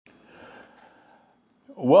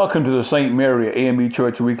Welcome to the St. Mary AME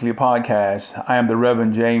Church Weekly Podcast. I am the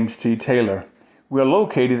Reverend James T. Taylor. We are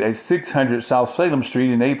located at 600 South Salem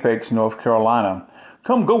Street in Apex, North Carolina.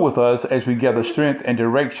 Come go with us as we gather strength and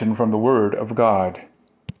direction from the Word of God.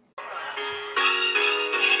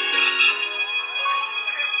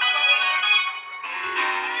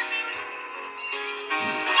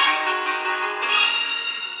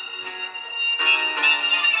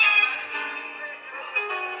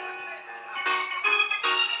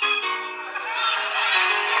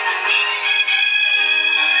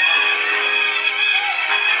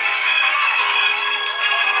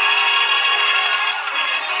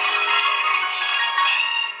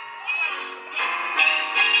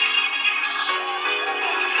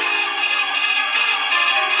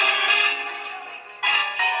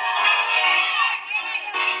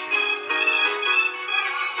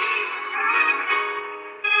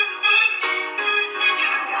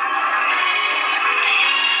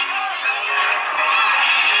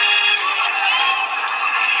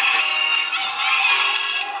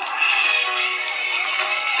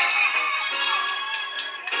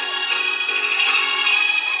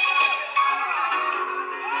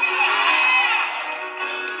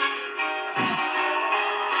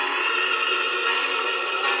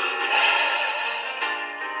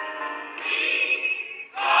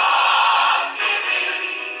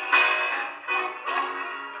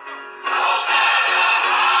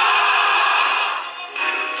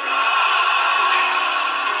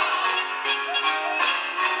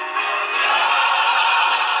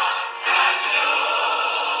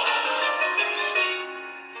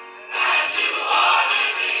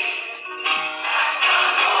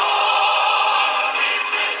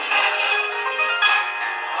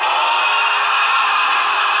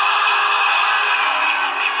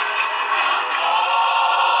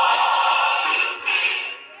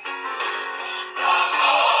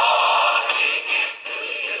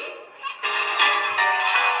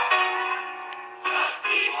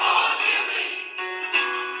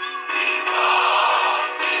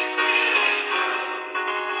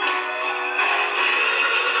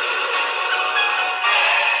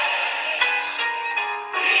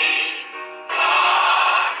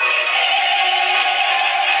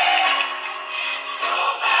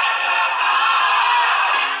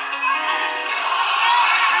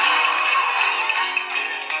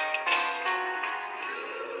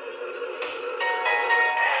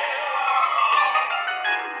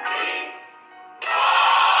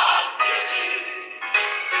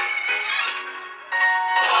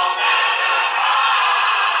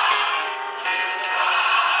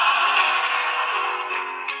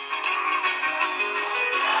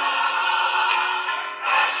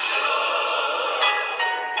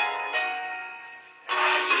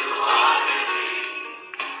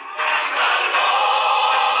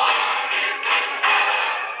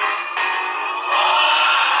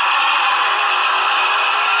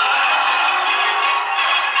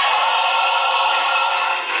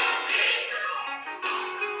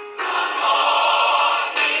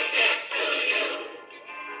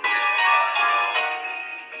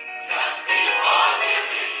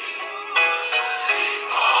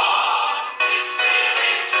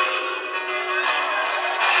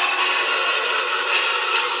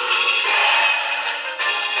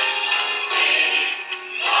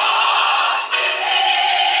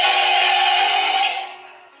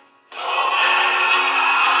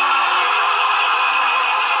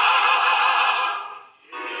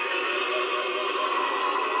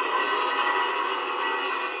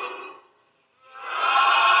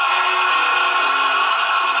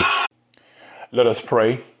 Let us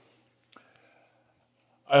pray.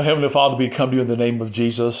 Our Heavenly Father, we come to you in the name of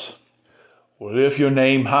Jesus. We lift your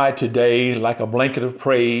name high today like a blanket of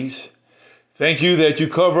praise. Thank you that you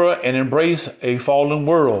cover and embrace a fallen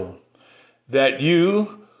world, that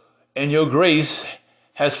you and your grace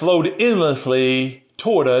has flowed endlessly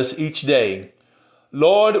toward us each day.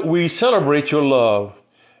 Lord, we celebrate your love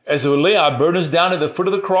as we lay our burdens down at the foot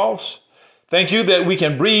of the cross. Thank you that we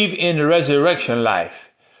can breathe in the resurrection life.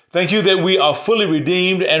 Thank you that we are fully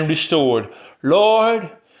redeemed and restored.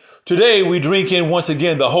 Lord, today we drink in once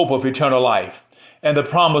again the hope of eternal life and the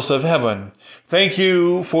promise of heaven. Thank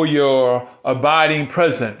you for your abiding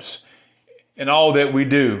presence in all that we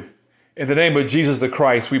do. In the name of Jesus the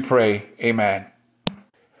Christ, we pray. Amen.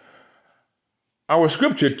 Our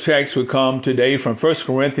scripture text will come today from 1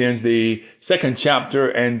 Corinthians, the 2nd chapter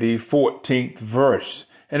and the 14th verse.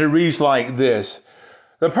 And it reads like this.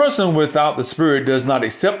 The person without the Spirit does not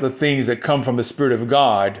accept the things that come from the Spirit of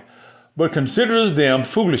God, but considers them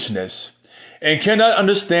foolishness, and cannot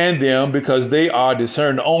understand them because they are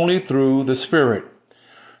discerned only through the Spirit.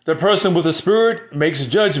 The person with the Spirit makes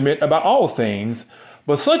judgment about all things,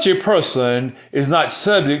 but such a person is not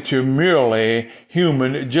subject to merely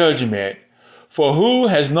human judgment. For who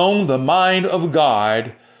has known the mind of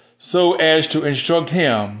God so as to instruct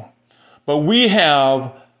him? But we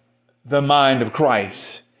have the mind of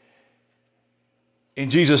Christ. In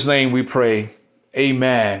Jesus' name we pray.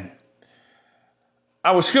 Amen.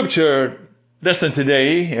 Our scripture lesson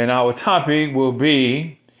today and our topic will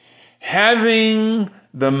be having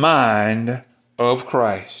the mind of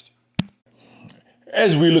Christ.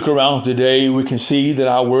 As we look around today, we can see that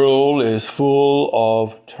our world is full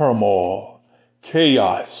of turmoil,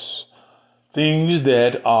 chaos, things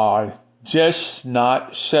that are just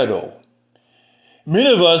not settled.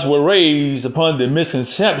 Many of us were raised upon the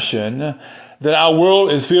misconception that our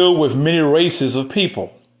world is filled with many races of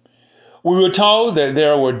people. We were taught that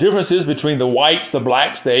there were differences between the whites, the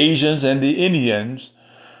blacks, the Asians, and the Indians.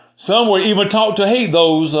 Some were even taught to hate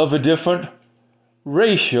those of a different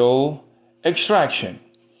racial extraction.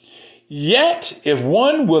 Yet, if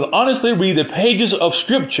one will honestly read the pages of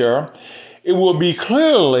Scripture, it will be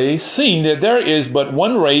clearly seen that there is but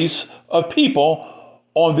one race of people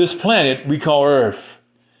on this planet we call Earth.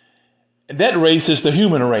 That race is the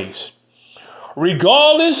human race.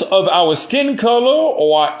 Regardless of our skin color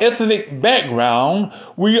or our ethnic background,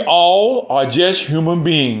 we all are just human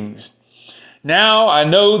beings. Now, I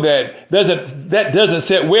know that doesn't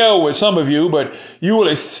sit well with some of you, but you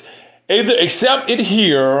will either accept it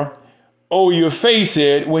here or you face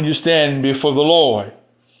it when you stand before the Lord.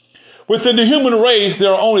 Within the human race,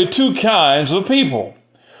 there are only two kinds of people.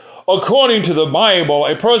 According to the Bible,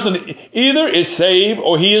 a person either is saved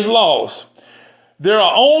or he is lost. There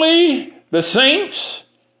are only the saints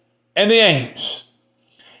and the ain'ts.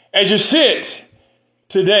 As you sit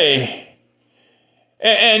today,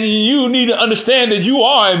 and you need to understand that you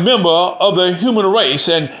are a member of the human race,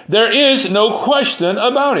 and there is no question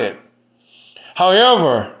about it.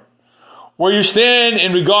 However, where you stand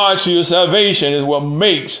in regards to your salvation is what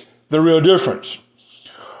makes the real difference.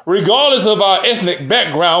 Regardless of our ethnic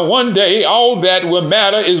background, one day all that will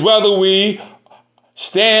matter is whether we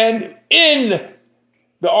stand in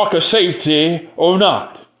the ark of safety or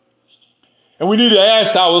not. And we need to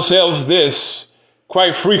ask ourselves this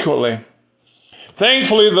quite frequently.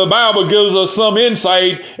 Thankfully, the Bible gives us some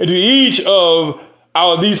insight into each of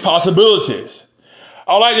these possibilities.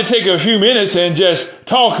 I'd like to take a few minutes and just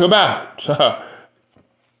talk about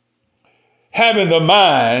having the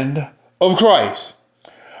mind of Christ.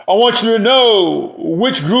 I want you to know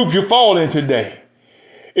which group you fall in today.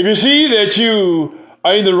 If you see that you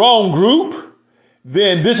are in the wrong group,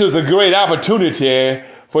 then this is a great opportunity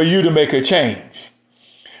for you to make a change.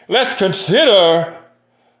 Let's consider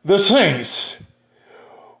the saints.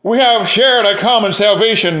 We have shared a common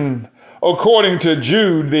salvation according to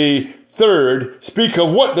Jude the 3rd, speak of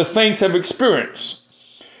what the saints have experienced.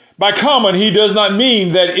 By common, he does not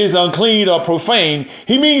mean that it is unclean or profane.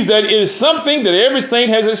 He means that it is something that every saint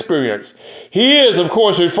has experienced. He is, of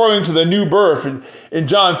course, referring to the new birth in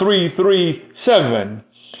John 3:7.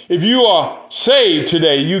 If you are saved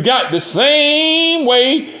today, you got the same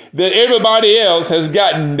way that everybody else has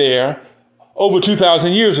gotten there over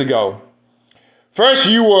 2,000 years ago. First,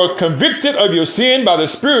 you were convicted of your sin by the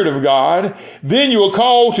Spirit of God. Then you were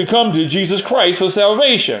called to come to Jesus Christ for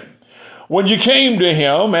salvation. When you came to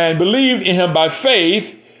him and believed in him by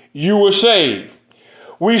faith, you were saved.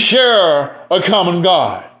 We share a common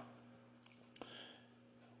God.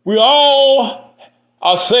 We all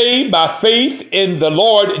are saved by faith in the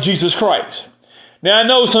Lord Jesus Christ. Now, I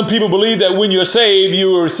know some people believe that when you're saved, you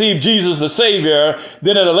will receive Jesus as Savior.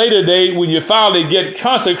 Then at a later date, when you finally get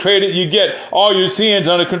consecrated, you get all your sins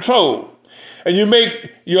under control. And you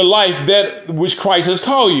make your life that which Christ has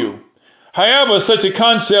called you. However, such a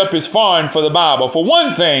concept is foreign for the Bible. For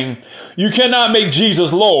one thing, you cannot make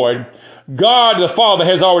Jesus Lord. God the Father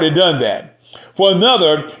has already done that. For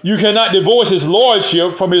another, you cannot divorce his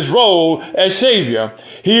lordship from his role as Savior.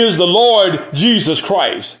 He is the Lord Jesus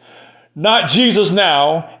Christ. Not Jesus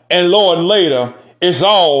now and Lord later. It's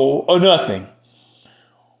all or nothing.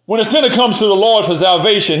 When a sinner comes to the Lord for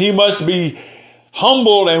salvation, he must be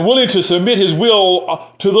humble and willing to submit his will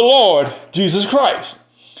to the Lord Jesus Christ.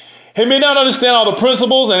 He may not understand all the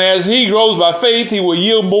principles, and as he grows by faith, he will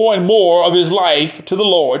yield more and more of his life to the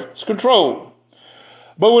Lord's control.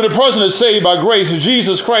 But when a person is saved by grace,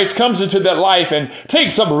 Jesus Christ comes into that life and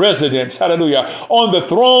takes up residence, hallelujah, on the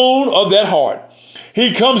throne of that heart.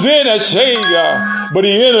 He comes in as Savior, but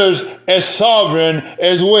he enters as sovereign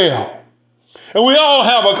as well. And we all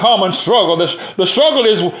have a common struggle. The struggle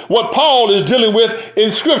is what Paul is dealing with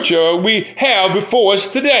in Scripture we have before us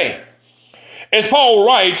today. As Paul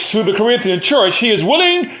writes to the Corinthian church, he is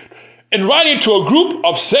willing in writing to a group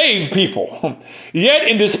of saved people. Yet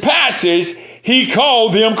in this passage, he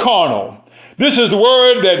called them carnal. This is the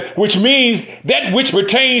word which means that which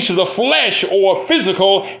pertains to the flesh or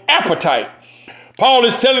physical appetite. Paul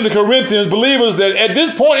is telling the Corinthian believers that at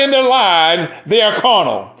this point in their lives, they are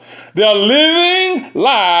carnal. They are living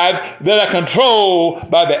lives that are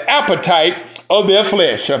controlled by the appetite of their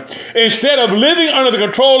flesh. Instead of living under the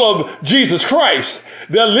control of Jesus Christ,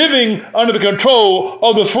 they're living under the control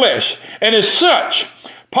of the flesh. And as such,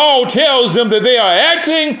 Paul tells them that they are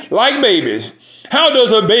acting like babies. How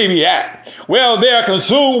does a baby act? Well, they are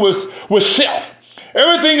consumed with self.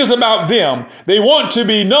 Everything is about them. They want to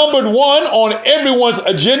be numbered one on everyone's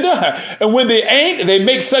agenda. And when they ain't, they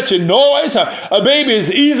make such a noise. A baby is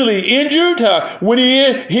easily injured. When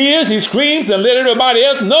he screams and let everybody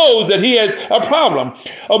else know that he has a problem.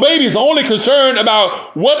 A baby is only concerned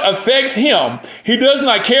about what affects him. He does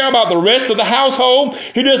not care about the rest of the household.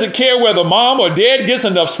 He doesn't care whether mom or dad gets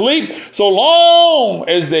enough sleep, so long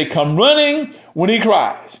as they come running when he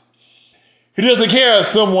cries. He doesn't care if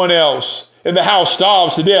someone else in the house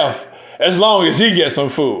starves to death as long as he gets some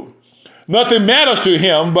food. Nothing matters to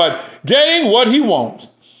him but getting what he wants,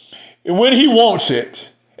 and when he wants it,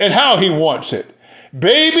 and how he wants it.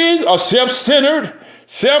 Babies are self-centered,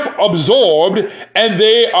 self-absorbed, and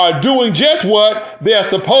they are doing just what they are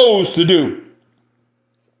supposed to do.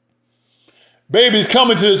 Babies come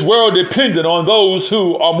into this world dependent on those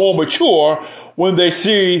who are more mature when they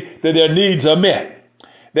see that their needs are met.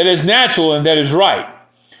 That is natural and that is right.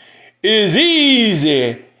 It is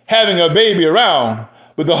easy having a baby around,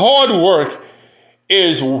 but the hard work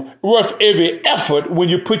is worth every effort when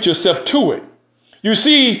you put yourself to it. You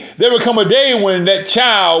see, there will come a day when that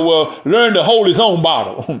child will learn to hold his own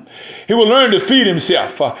bottle. He will learn to feed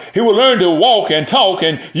himself. He will learn to walk and talk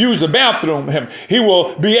and use the bathroom. He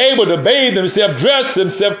will be able to bathe himself, dress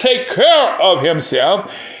himself, take care of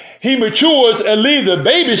himself. He matures and leaves the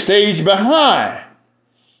baby stage behind.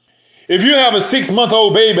 If you have a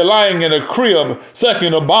 6-month-old baby lying in a crib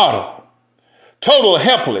sucking a bottle, total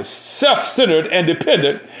helpless, self-centered, and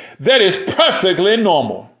dependent, that is perfectly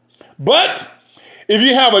normal. But if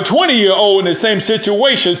you have a 20-year-old in the same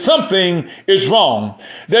situation, something is wrong.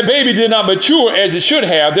 That baby did not mature as it should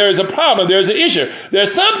have. There is a problem. There is an issue.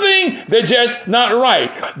 There's something that's just not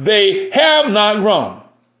right. They have not grown.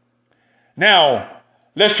 Now,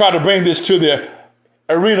 let's try to bring this to the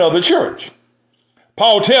arena of the church.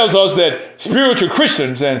 Paul tells us that spiritual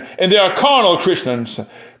Christians and there are carnal Christians.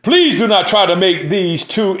 Please do not try to make these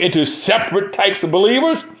two into separate types of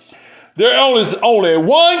believers. There is only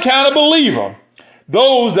one kind of believer,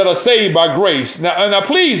 those that are saved by grace. Now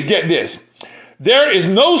please get this. There is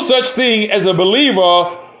no such thing as a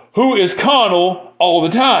believer who is carnal all the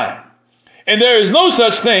time. And there is no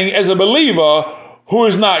such thing as a believer who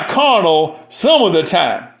is not carnal some of the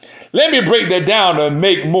time. Let me break that down to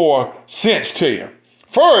make more sense to you.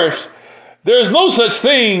 First, there is no such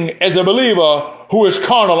thing as a believer who is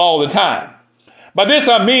carnal all the time. By this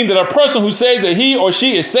I mean that a person who says that he or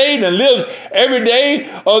she is saved and lives every day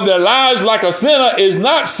of their lives like a sinner is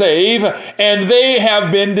not saved, and they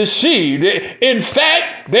have been deceived. In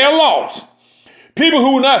fact, they're lost. People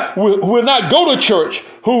who will not go to church,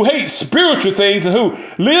 who hate spiritual things, and who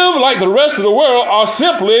live like the rest of the world are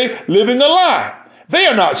simply living a lie. They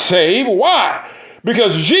are not saved. Why?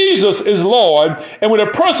 Because Jesus is Lord, and when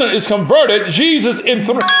a person is converted, Jesus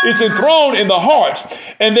is enthroned in the heart,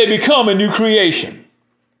 and they become a new creation.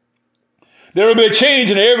 There will be a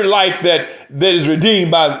change in every life that is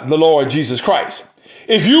redeemed by the Lord Jesus Christ.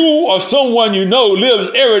 If you or someone you know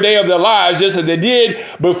lives every day of their lives just as they did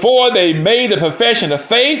before they made the profession of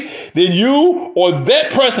faith, then you or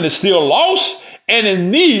that person is still lost and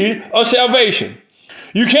in need of salvation.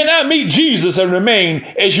 You cannot meet Jesus and remain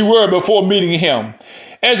as you were before meeting him.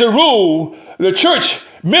 As a rule, the church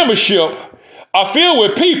membership are filled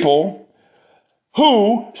with people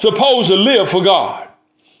who suppose to live for God.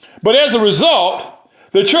 But as a result,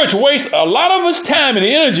 the church wastes a lot of its time and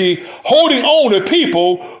energy holding on to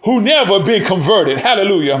people who never been converted.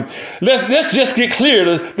 Hallelujah. Let's just get clear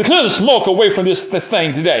to clear the smoke away from this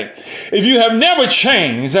thing today. If you have never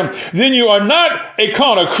changed, then you are not a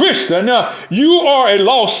carnal Christian. You are a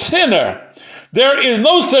lost sinner. There is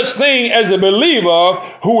no such thing as a believer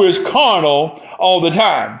who is carnal all the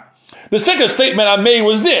time. The second statement I made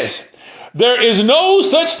was this. There is no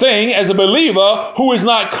such thing as a believer who is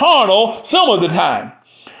not carnal some of the time.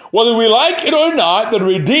 Whether we like it or not, the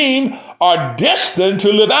redeemed are destined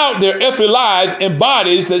to live out their earthly lives in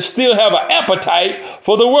bodies that still have an appetite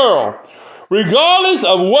for the world. Regardless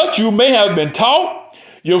of what you may have been taught,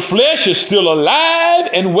 Your flesh is still alive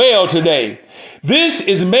and well today. This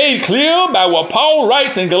is made clear by what Paul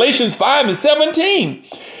writes in Galatians 5:17.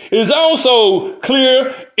 It is also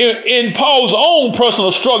clear in Paul's own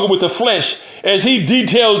personal struggle with the flesh, as he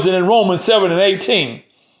details it in Romans 7:18.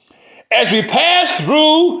 As we pass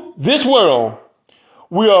through this world,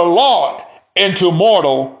 we are locked into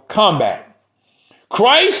mortal combat.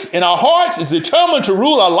 Christ in our hearts is determined to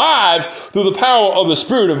rule our lives through the power of the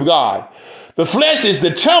Spirit of God. The flesh is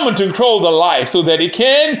determined to control the life so that it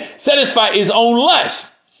can satisfy its own lust.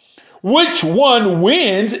 Which one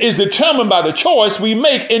wins is determined by the choice we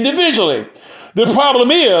make individually. The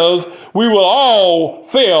problem is we will all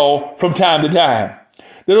fail from time to time.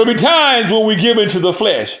 There will be times when we give into the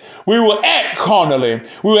flesh. We will act carnally.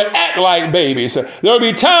 We will act like babies. There will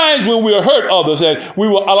be times when we will hurt others and we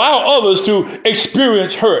will allow others to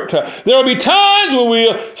experience hurt. There will be times when we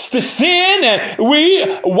will sin and we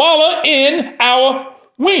wallow in our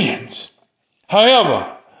wins. However,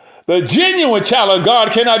 the genuine child of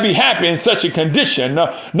God cannot be happy in such a condition.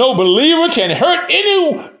 No believer can hurt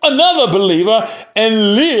another believer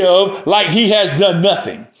and live like he has done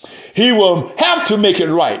nothing. He will have to make it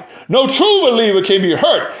right. No true believer can be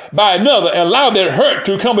hurt by another and allow that hurt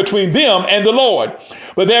to come between them and the Lord.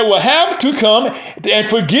 But they will have to come and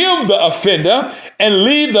forgive the offender and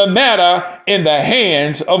leave the matter in the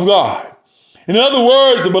hands of God. In other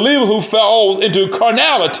words, the believer who falls into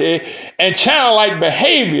carnality and childlike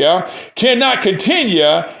behavior cannot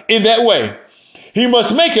continue in that way. He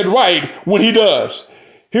must make it right when he does.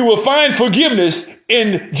 He will find forgiveness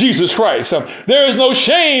in Jesus Christ. There is no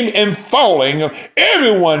shame in falling.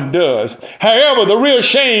 Everyone does. However, the real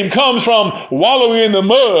shame comes from wallowing in the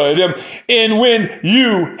mud and when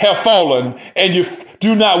you have fallen and you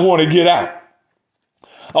do not want to get out.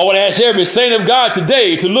 I want to ask every saint of God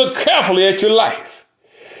today to look carefully at your life.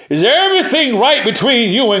 Is everything right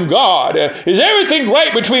between you and God? Is everything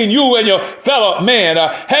right between you and your fellow man?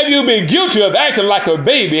 Have you been guilty of acting like a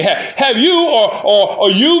baby? Have you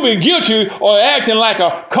or you been guilty of acting like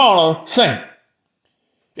a carnal saint?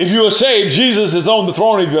 If you are saved, Jesus is on the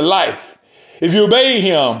throne of your life. If you obey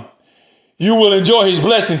him, you will enjoy his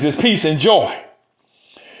blessings, his peace and joy.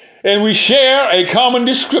 And we share a common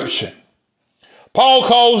description. Paul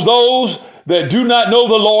calls those that do not know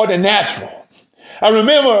the Lord natural. I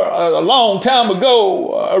remember a long time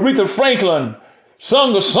ago, Aretha Franklin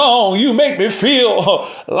sung a song, "You Make Me Feel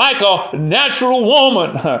Like a Natural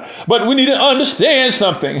Woman." But we need to understand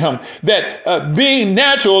something, that being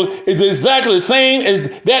natural is exactly the same as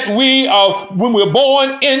that we are when we're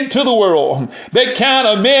born into the world. That kind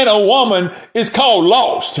of man or woman is called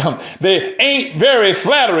lost. They ain't very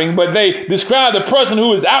flattering, but they describe the person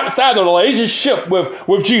who is outside the relationship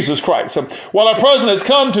with Jesus Christ. While a person has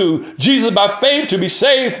come to Jesus by faith to be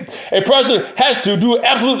saved, a person has to do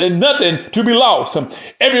absolutely nothing to be lost.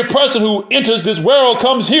 Every person who enters this world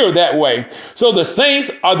comes here that way. So the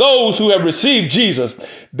saints are those who have received Jesus.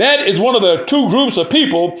 That is one of the two groups of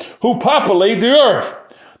people who populate the earth.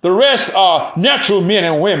 The rest are natural men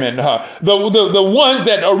and women, the ones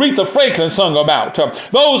that Aretha Franklin sung about.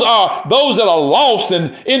 Those are those that are lost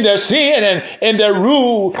in their sin and they're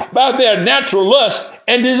ruled by their natural lusts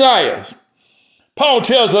and desires. Paul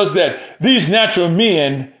tells us that these natural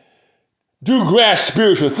men do grasp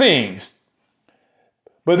spiritual things,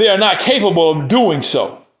 but they are not capable of doing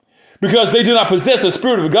so because they do not possess the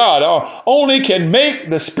Spirit of God, or only can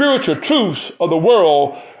make the spiritual truths of the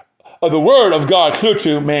world, of the Word of God, clear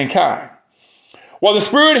to mankind. While the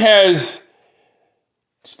Spirit has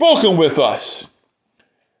spoken with us,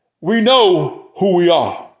 we know who we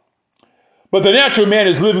are. But the natural man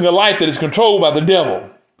is living a life that is controlled by the devil.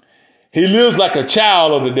 He lives like a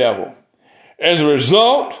child of the devil. As a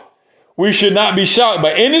result, we should not be shocked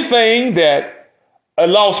by anything that a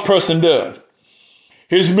lost person does.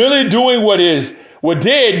 He's merely doing what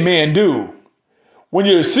dead men do. When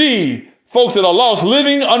you see folks that are lost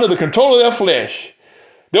living under the control of their flesh,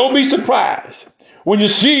 don't be surprised. When you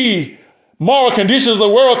see moral conditions of the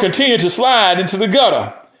world continue to slide into the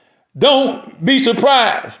gutter, don't be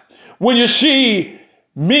surprised. When you see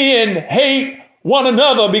men hate one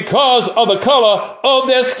another because of the color of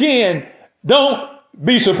their skin, don't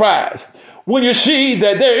be surprised. When you see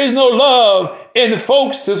that there is no love in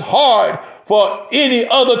folks' heart for any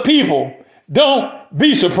other people, don't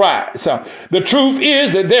be surprised. The truth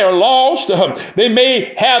is that they're lost. They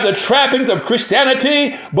may have the trappings of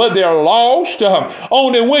Christianity, but they're lost.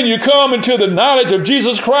 Only when you come into the knowledge of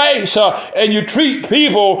Jesus Christ and you treat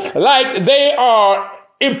people like they are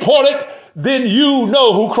important, then you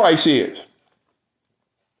know who Christ is.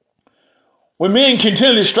 When men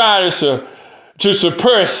continually strive to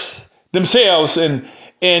suppress themselves and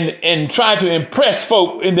and try to impress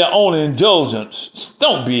folk in their own indulgence.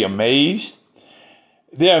 Don't be amazed.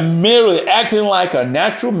 They're merely acting like a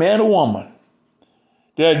natural man or woman.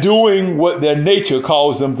 They're doing what their nature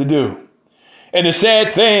calls them to do. And the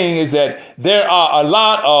sad thing is that there are a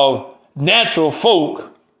lot of natural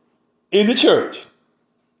folk in the church.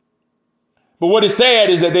 But what is sad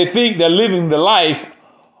is that they think they're living the life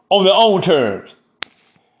on their own terms.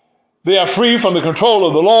 They are free from the control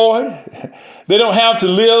of the Lord. They don't have to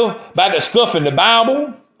live by the stuff in the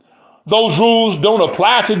Bible. Those rules don't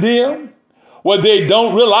apply to them. What they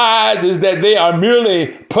don't realize is that they are merely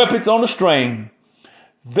puppets on a string.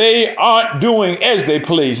 They aren't doing as they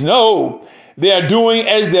please. No, they are doing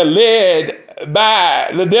as they're led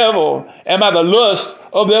by the devil and by the lust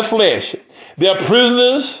of their flesh. They are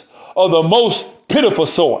prisoners of the most pitiful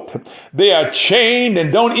sort. They are chained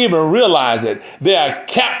and don't even realize it. They are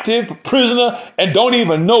captive, prisoner, and don't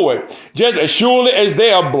even know it. Just as surely as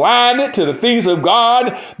they are blinded to the things of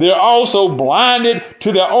God, they're also blinded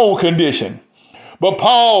to their own condition. But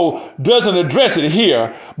Paul doesn't address it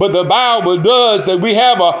here, but the Bible does, that we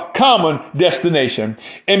have a common destination.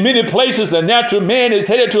 In many places, the natural man is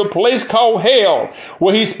headed to a place called hell,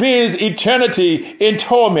 where he spends eternity in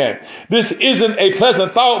torment. This isn't a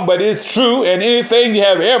pleasant thought, but it's true in anything you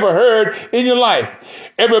have ever heard in your life.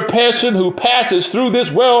 Every person who passes through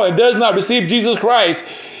this world and does not receive Jesus Christ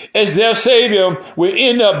as their Savior will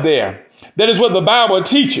end up there. That is what the Bible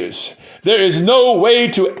teaches. There is no way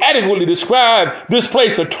to adequately describe this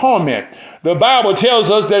place of torment. The Bible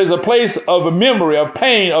tells us that it's a place of memory, of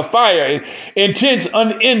pain, of fire, intense,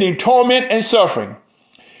 unending torment and suffering.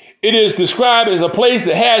 It is described as a place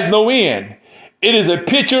that has no end. It is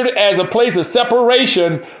pictured as a place of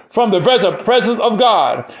separation from the presence of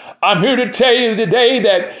God. I'm here to tell you today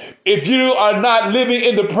that if you are not living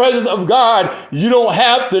in the presence of God, you don't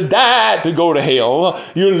have to die to go to hell.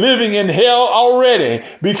 You're living in hell already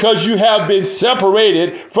because you have been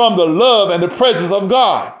separated from the love and the presence of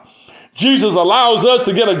God. Jesus allows us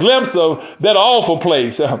to get a glimpse of that awful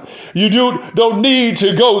place. You don't need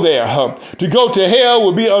to go there. To go to hell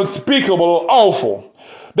would be unspeakable, awful.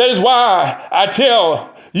 That is why I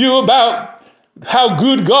tell you about how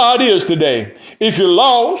good God is today. If you're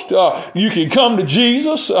lost, you can come to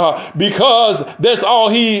Jesus because that's all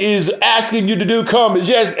he is asking you to do. Come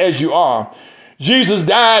just as you are. Jesus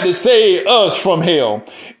died to save us from hell.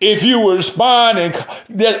 If you will respond and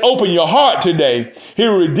open your heart today,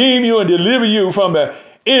 he'll redeem you and deliver you from the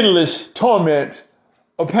endless torment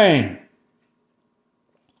of pain.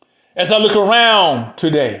 As I look around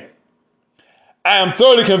today, I am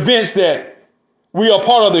thoroughly convinced that we are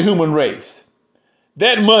part of the human race.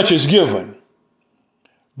 That much is given.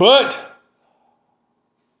 But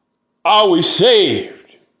are we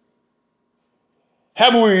saved?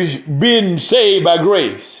 Have we been saved by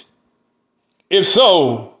grace? If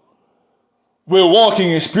so, we're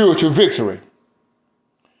walking in spiritual victory.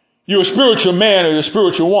 You're a spiritual man or a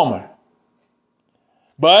spiritual woman.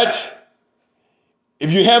 But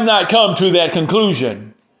if you have not come to that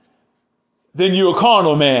conclusion, then you're a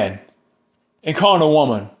carnal man and carnal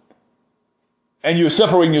woman. And you're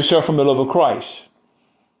separating yourself from the love of Christ.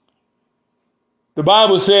 The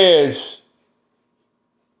Bible says,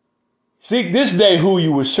 seek this day who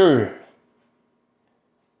you will serve.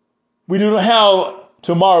 We do not have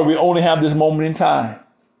tomorrow. We only have this moment in time.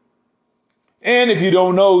 And if you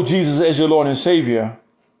don't know Jesus as your Lord and Savior,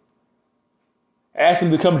 ask him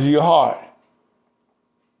to come to your heart.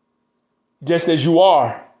 Just as you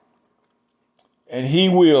are. And he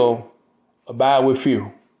will abide with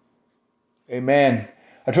you. Amen.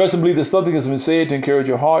 I trust and believe that something has been said to encourage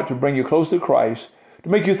your heart, to bring you close to Christ, to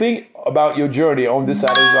make you think about your journey on this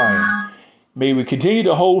side of Zion. May we continue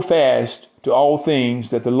to hold fast to all things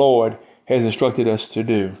that the Lord has instructed us to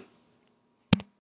do.